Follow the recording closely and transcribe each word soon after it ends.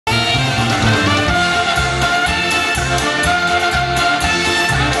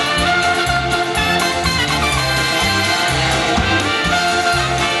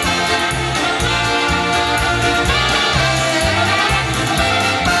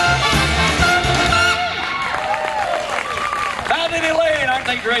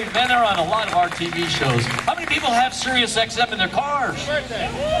great. Men are on a lot of our TV shows. How many people have Sirius XM in their cars?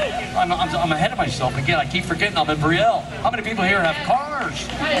 I'm ahead of myself again. I keep forgetting I'm in Brielle. How many people here have cars?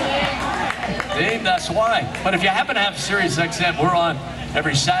 Dave, that's why. But if you happen to have Sirius XM, we're on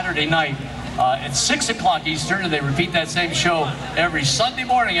every Saturday night at 6 o'clock Eastern, and they repeat that same show every Sunday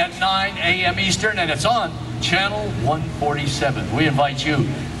morning at 9 a.m. Eastern, and it's on Channel 147. We invite you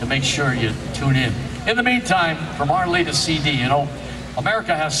to make sure you tune in. In the meantime, from our latest CD, you know,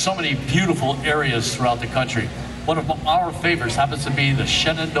 America has so many beautiful areas throughout the country. One of our favorites happens to be the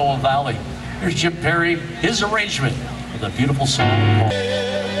Shenandoah Valley. Here's Jim Perry, his arrangement of the beautiful song called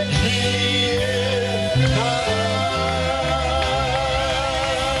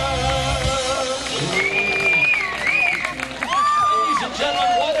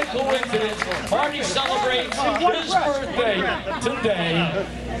coincidence. Marty celebrates his birthday today.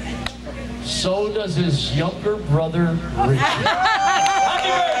 So does his younger brother, Richie. Happy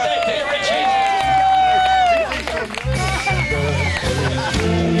birthday to you, Richie.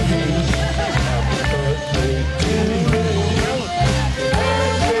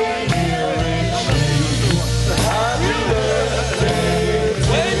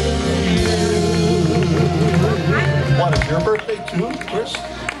 What, it's your birthday too, Chris?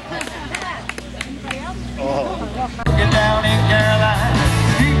 Get down in Carolina,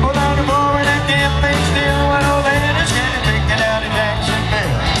 people on the board and damn thing still went over and it's getting big down in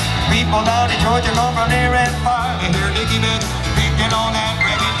Jacksonville. People down in Georgia come from near and far. They hear Dickie Betts picking on that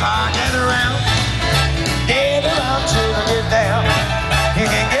reggae car. Get around till I get down. You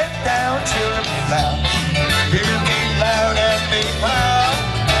can get down till I get loud. You can be loud and be proud.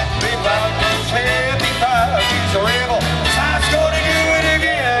 Be proud, be proud. He's a rebel. God's gonna do it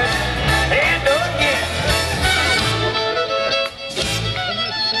again and again.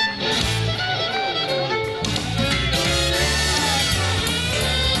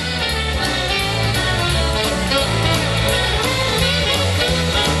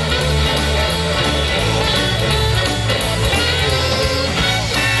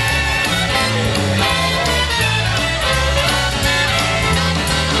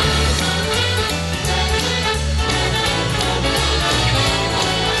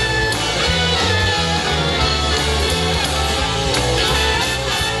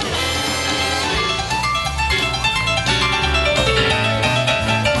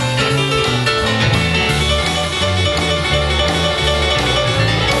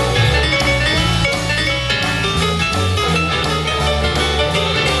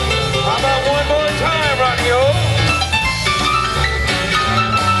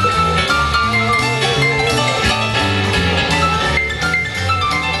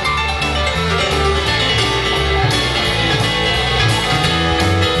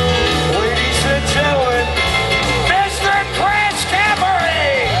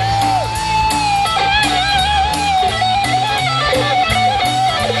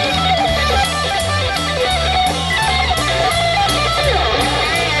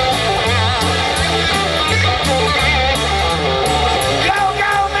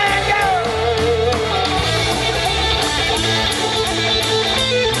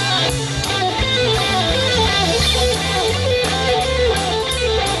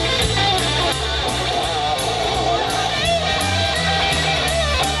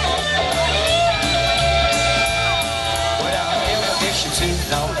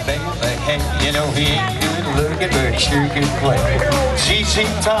 You know he ain't good looking, but sure can play. CC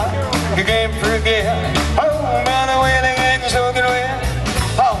Top, you can't forget. Oh, by the way, the gang's looking well.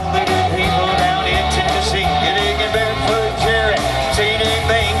 All the good people down in Tennessee, you digging barefoot Jerry, see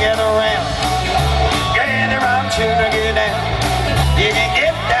anything get around. Get around to the get down. You can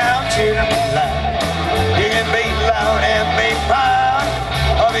get down to the loud. You can be loud and be proud.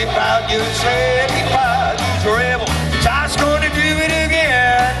 Or be proud, you say, be proud, you's a rebel. God's gonna do it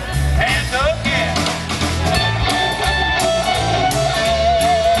again. And again.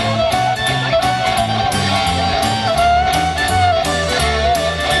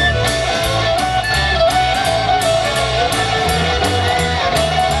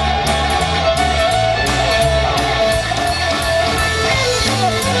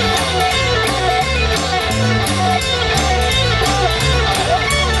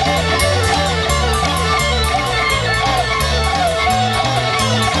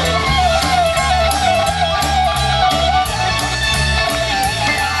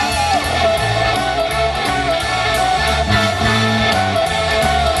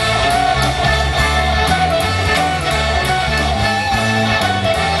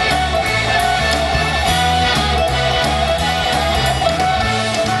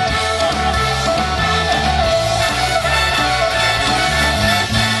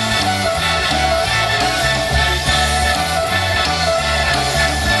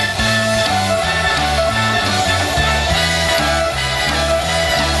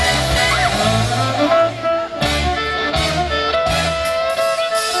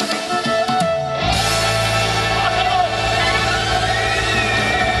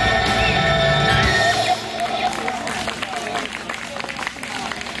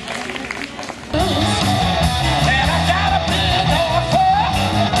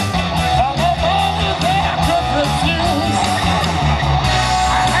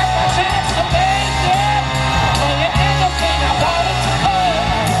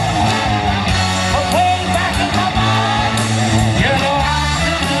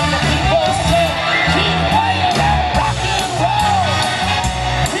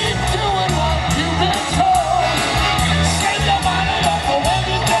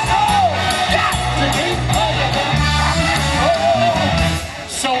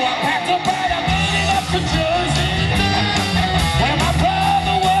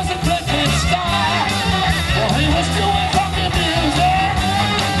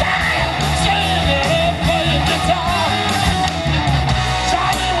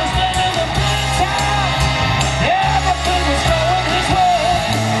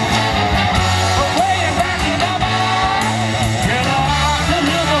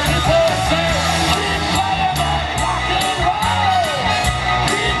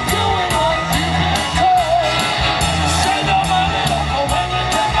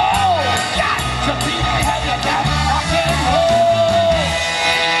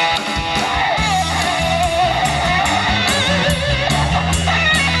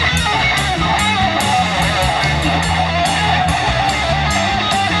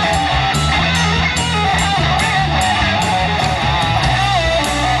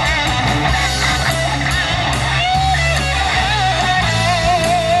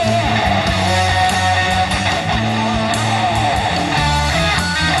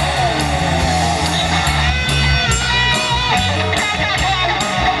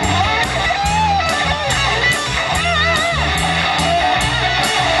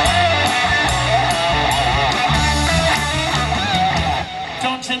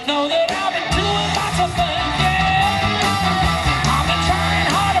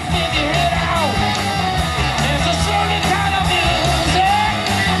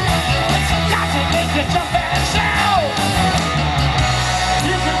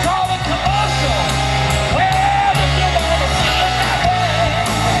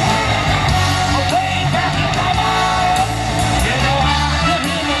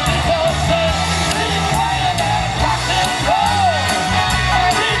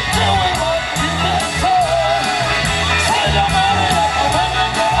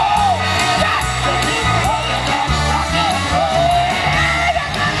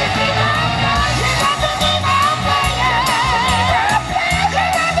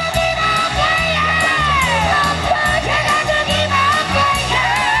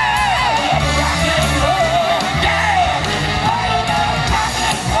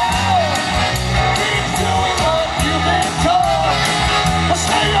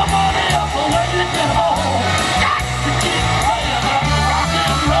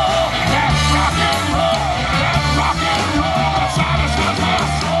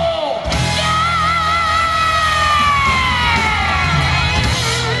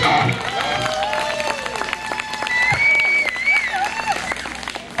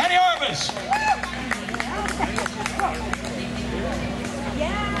 boys.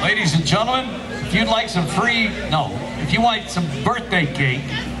 Ladies and gentlemen, if you'd like some if you want some birthday cake,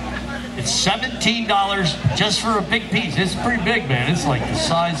 it's $17 just for a big piece. It's pretty big, man. It's like the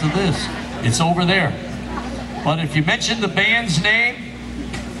size of this. It's over there. But if you mention the band's name,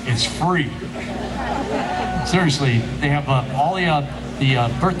 it's free. Seriously, they have all the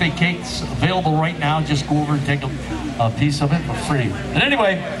birthday cakes available right now. Just go over and take a piece of it for free. And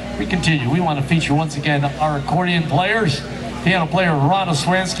anyway, we continue. We want to feature once again our accordion players. Piano player Ron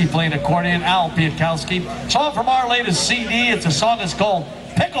Oswansky playing accordion, Al Piatkowski. Song from our latest CD. It's a song that's called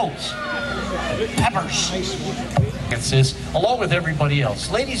Pickles, Peppers. It's this, along with everybody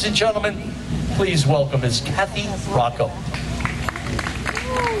else. Ladies and gentlemen, please welcome Miss Kathy Rocco.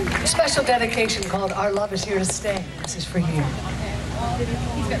 A special dedication called Our Love Is Here to Stay. This is for you.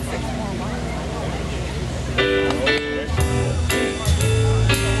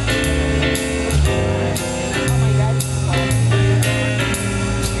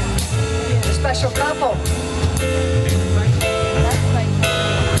 A special couple.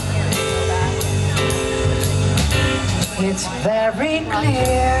 It's very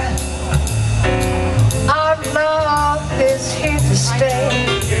clear our love is here to stay.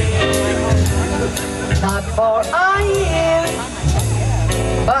 Not for a year,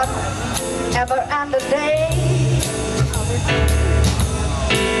 but ever and a day.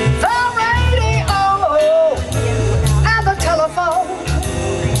 The radio and the telephone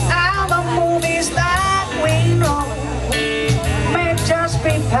and the movies that we know may just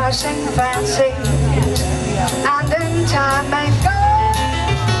be passing fancies, and in time may go.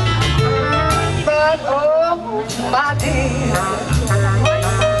 But oh, my dear,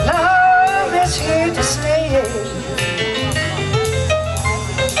 love is here to stay.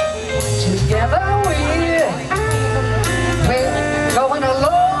 Together we're going a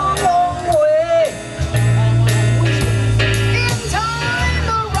long, long way. In time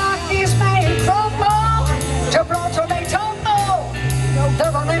the Rockies may crumble, Gibraltar may tumble,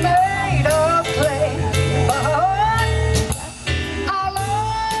 they're only made of clay. But our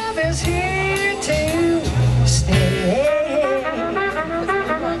love is here to stay.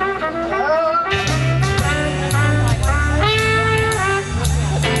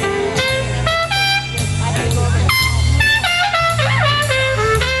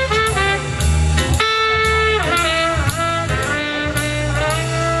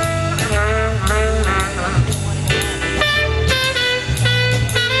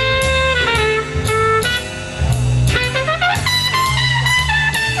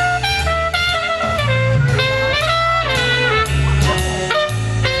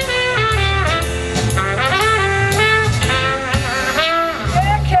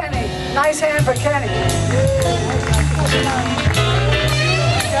 Nice hand for Kenny.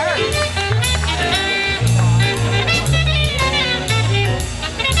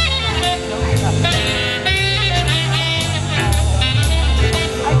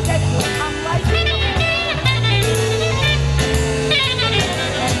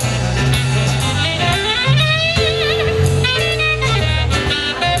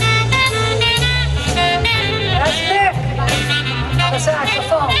 That's Nick. The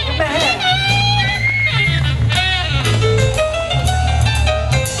saxophone. Give me a hand.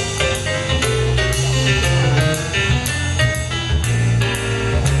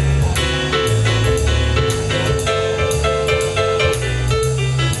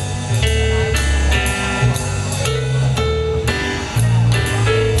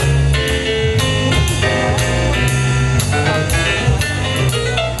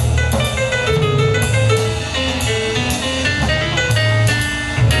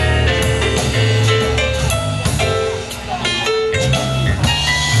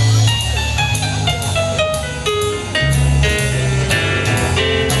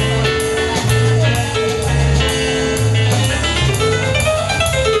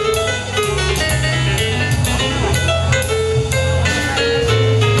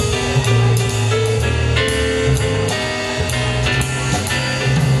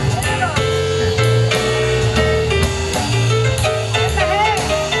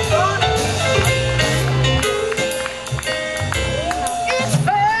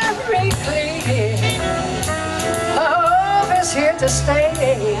 Here to stay.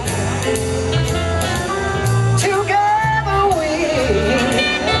 Together we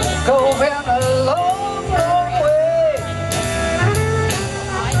go in a long, long way.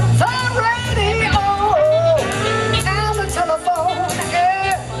 The radio and the telephone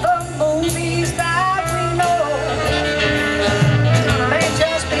and the movies that we know may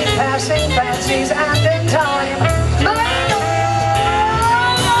just be passing fancies, and in time they know.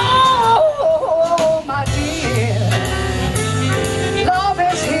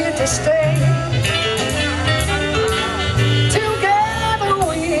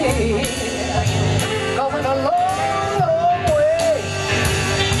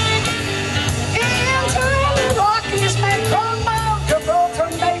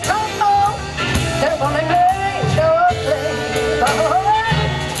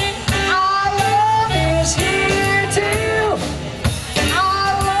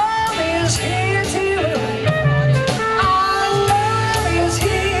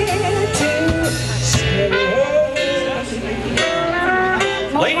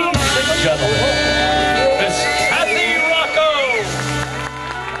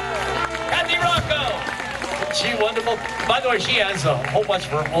 She wonderful. By the way, she has a whole bunch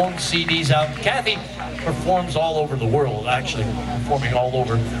of her own CDs out. Kathy performs all over the world, actually, performing all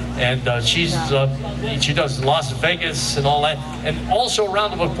over. And she does Las Vegas and all that. And also a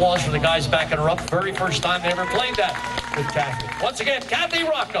round of applause for the guys backing her up. Very first time they ever played that with Kathy. Once again, Kathy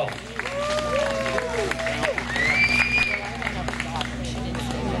Rocco.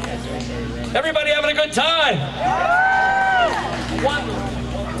 Everybody having a good time?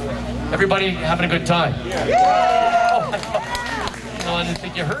 Everybody having a good time? Oh, I didn't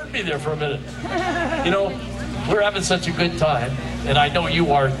think you heard me there for a minute. You know, we're having such a good time, and I know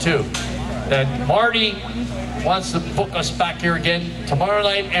you are too, that Marty wants to book us back here again tomorrow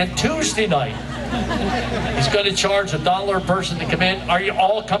night and Tuesday night. He's going to charge $1 a person to come in. Are you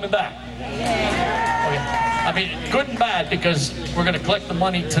all coming back? Okay. I mean, good and bad, because we're going to collect the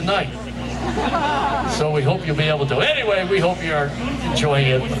money tonight. So we hope you'll be able to. Anyway, we hope you're enjoying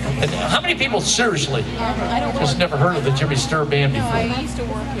it. And how many people, seriously, just never heard of the Jimmy Sturr Band before? I used to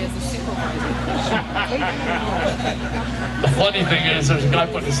work as a supervisor. The funny thing is, there's a guy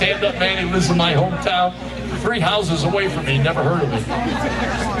putting his hand up, man, he lives in my hometown, 3 houses away from me, never heard of it.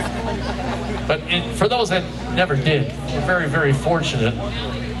 But for those that never did, we're very, very fortunate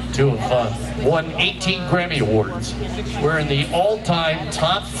to have won 18 Grammy Awards. We're in the all-time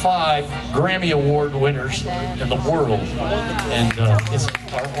top 5 Grammy Award winners in the world, and it's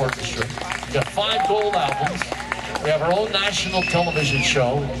our orchestra. We got 5 gold albums. We have our own national television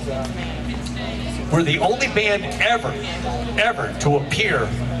show. We're the only band ever to appear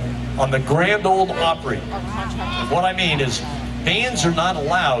on the Grand Ole Opry. What I mean is, bands are not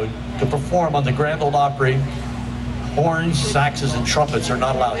allowed to perform on the Grand Ole Opry. Horns, saxes, and trumpets are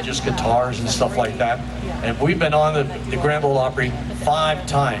not allowed, just guitars and stuff like that. And we've been on the Grand Ole Opry 5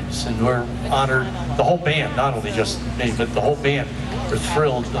 times, and we're honored, the whole band, not only just me, but the whole band. We're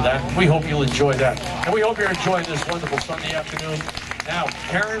thrilled to that. We hope you'll enjoy that. And we hope you're enjoying this wonderful Sunday afternoon. Now,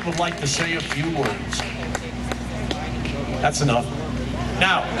 Karen would like to say a few words. That's enough.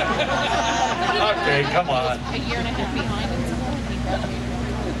 Now, okay, come on. A year and a half behind.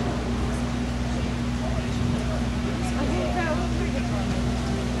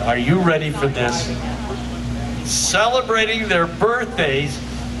 Are you ready for this? Celebrating their birthdays,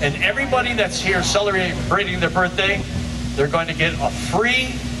 and everybody that's here celebrating their birthday, they're going to get a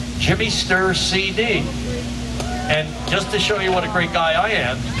free Jimmy Sturr CD. And just to show you what a great guy I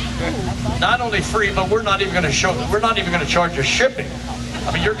am, not only free, but we're not even going to charge you shipping.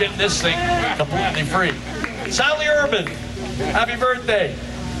 I mean, you're getting this thing completely free. Sally Urban, happy birthday.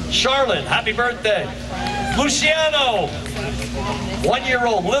 Charlotte, happy birthday. Luciano,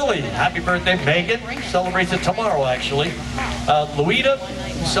 1-year-old. Lily, happy birthday. Megan celebrates it tomorrow, actually. Louita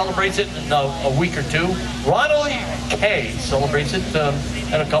celebrates it in a week or 2. Ronald K celebrates it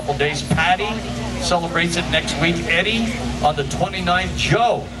in a couple days. Patty celebrates it next week. Eddie on the 29th.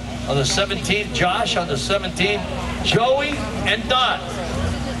 Joe on the 17th. Josh on the 17th. Joey and Dot.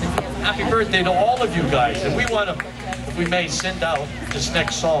 Happy birthday to all of you guys. And we want to, if we may, send out this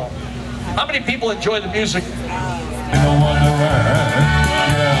next song. How many people enjoy the music? I wonder where,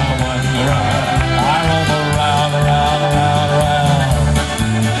 yeah, I wonder where. I roam around.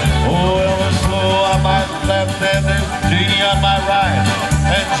 Oh, Elvis slow on my left and there's Jeannie on my right.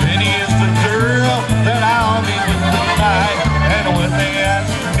 And Jenny is the girl that I'll be with tonight. And when they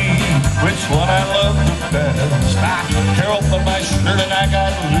ask me which one I love the best, I tear open my shirt and I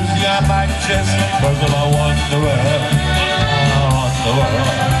got Lucy on my chest. Cause I wonder where,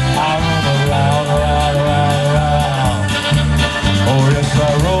 I roam around. Oh yes,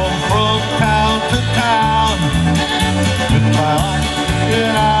 I roam from town to town with my heart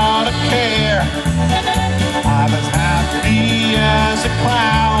without a care. I'm as happy as a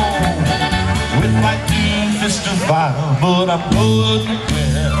clown with my 2 fists of fire, but I'm good to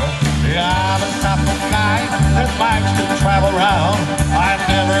bear. Yeah, I'm a type of guy that likes to travel around. I'm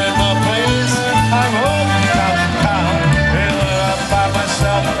never in the place. I roam from town to town. And when I'm by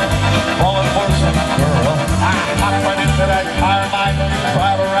myself, falling for some girl, I hop right into that car and I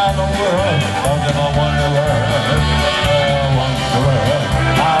drive around the world. Doesn't I wonder where,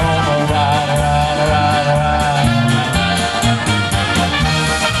 I roam around.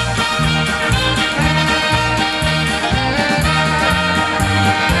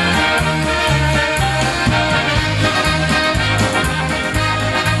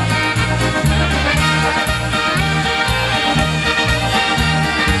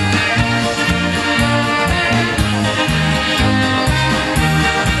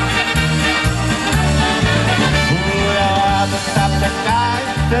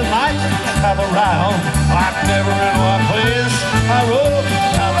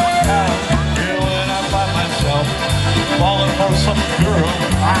 some girl.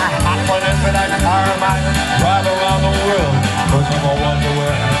 I hop on into that car and I drive around the world. Cause I'm a wonder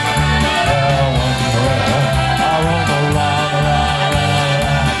where, yeah, I wonder where. I roam around, around,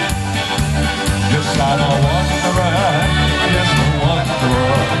 around. Yes, I'm a wanderer. Yes, a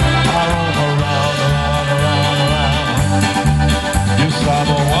wanderer. I roam around, around, around, around. Yes, I'm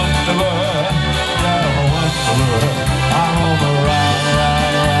a wanderer. Yeah, I'm a wanderer. I roam around,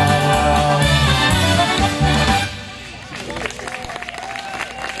 around, around, around.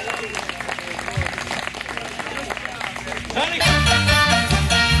 Johnny.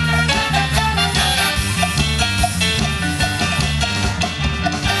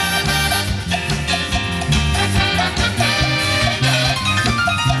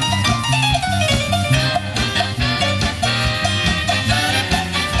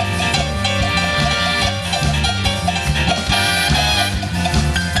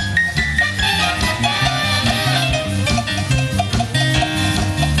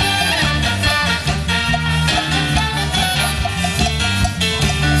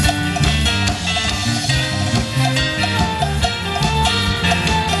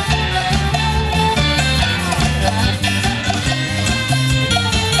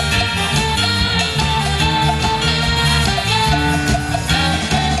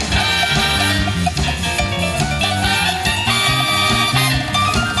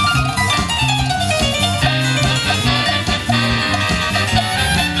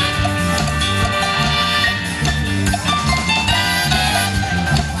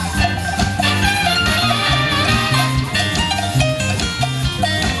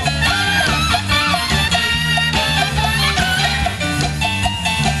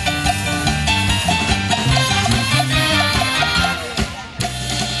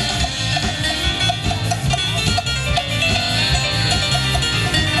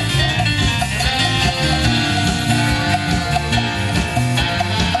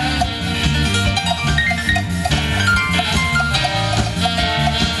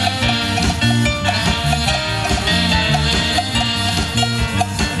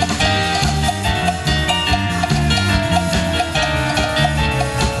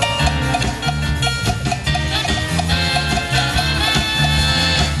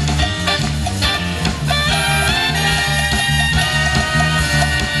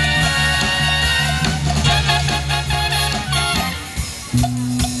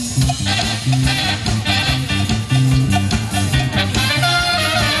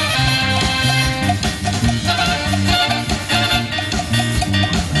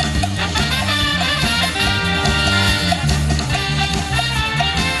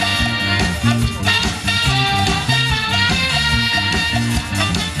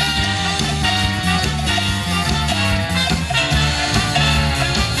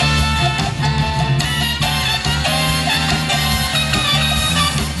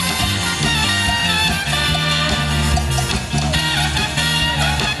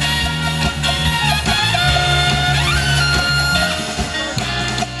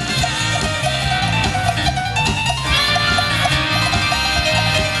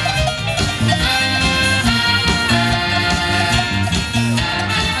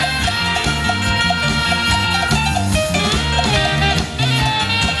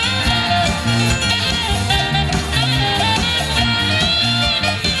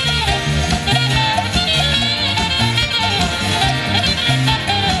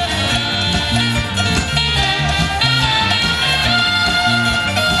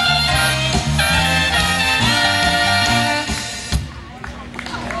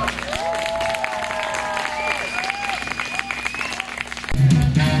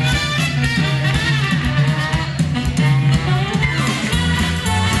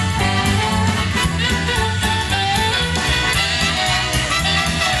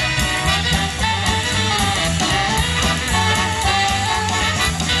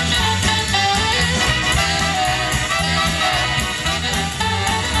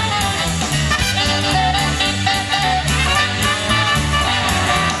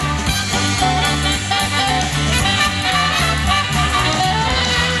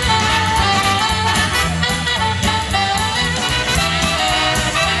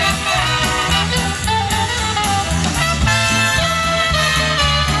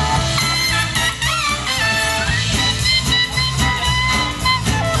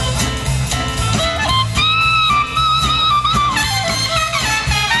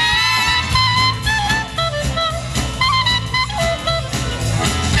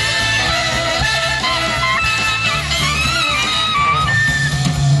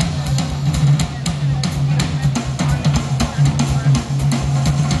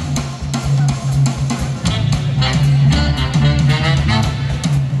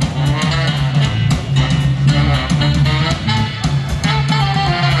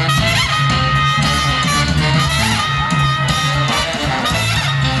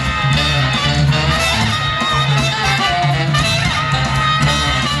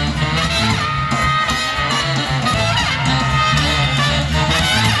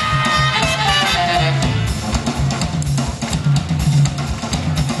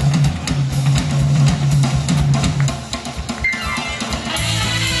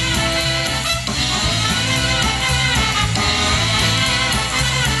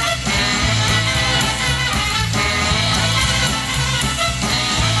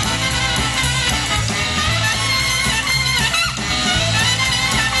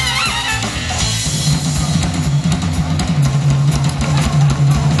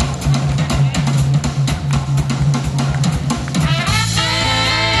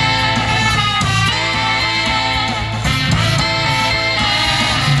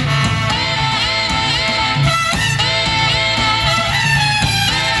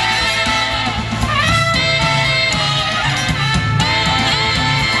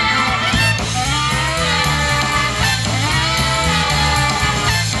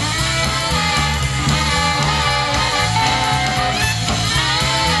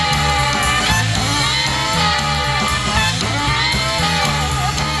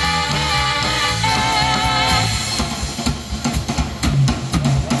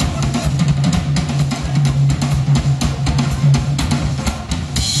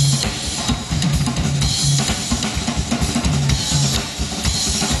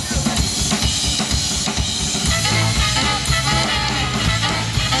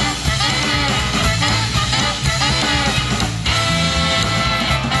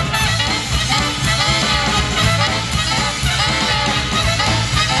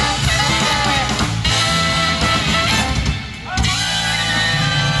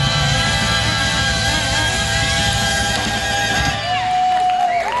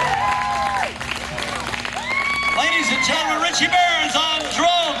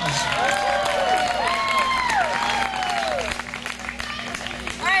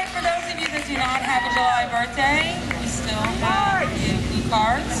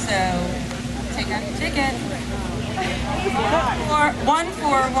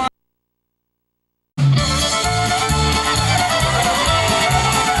 141.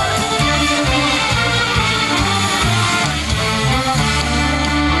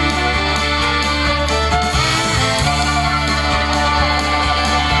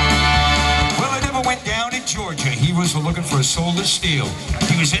 He was looking for a soul to steal.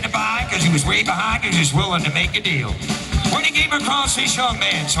 He was in the bind because he was way behind because he was willing to make a deal. When he came across this young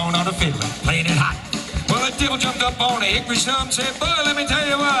man sawing on a fiddle, playing it hot. Well, the devil jumped up on a hickory stump and said, boy, let me tell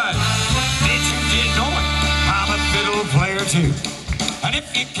you what. Bet you didn't know it. I'm a fiddle player too. And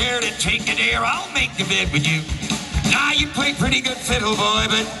if you care to take a dare, I'll make a bid with you. Now, you play pretty good fiddle, boy,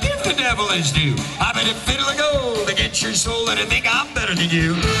 but give the devil his due. I bet a fiddle of gold against your soul that I think I'm better than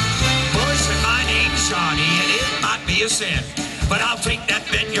you. Boy, said my name's Johnny, and it might be a sin. But I'll take that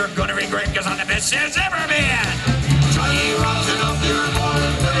bet you're gonna regret, because I'm the best there's ever been. Johnny, rising up your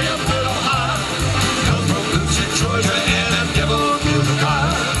morning, play a fiddle high. Come from Boots in Georgia, and the devil give the car.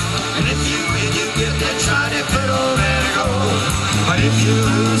 And if you win, you get that shiny fiddle, let it go. But if you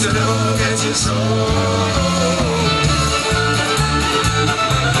lose, the devil gets your soul.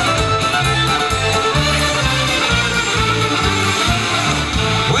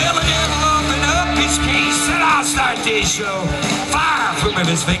 This show, fire from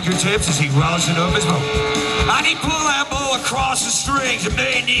his fingertips as he rosin up his bow. And he pulled that bow across the strings and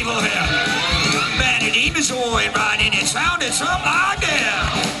made an evil hell. Man, it even was oil right in it, sounded something like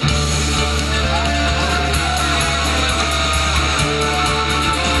that.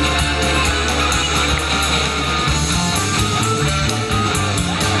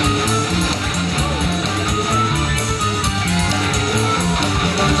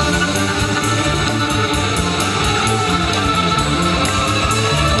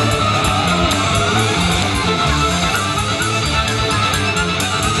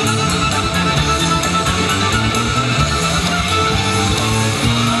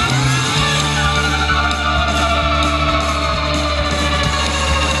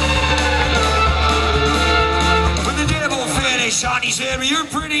 He said, well, you're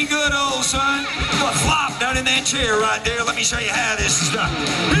pretty good, old son. Well, flop down in that chair right there. Let me show you how this is done.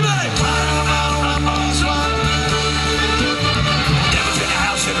 Everybody, devil's in the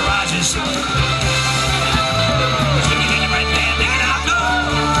house of the rising sun. Singing in your right hand, there I go.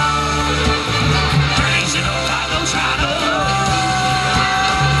 Crazy old like no China.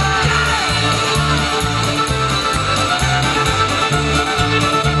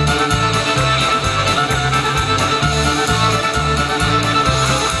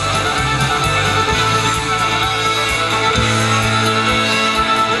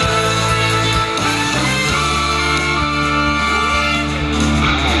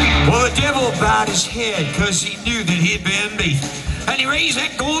 Bowed his head because he knew that he'd been beat. And he raised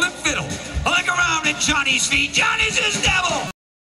that golden fiddle, like around at Johnny's feet. Johnny's his devil.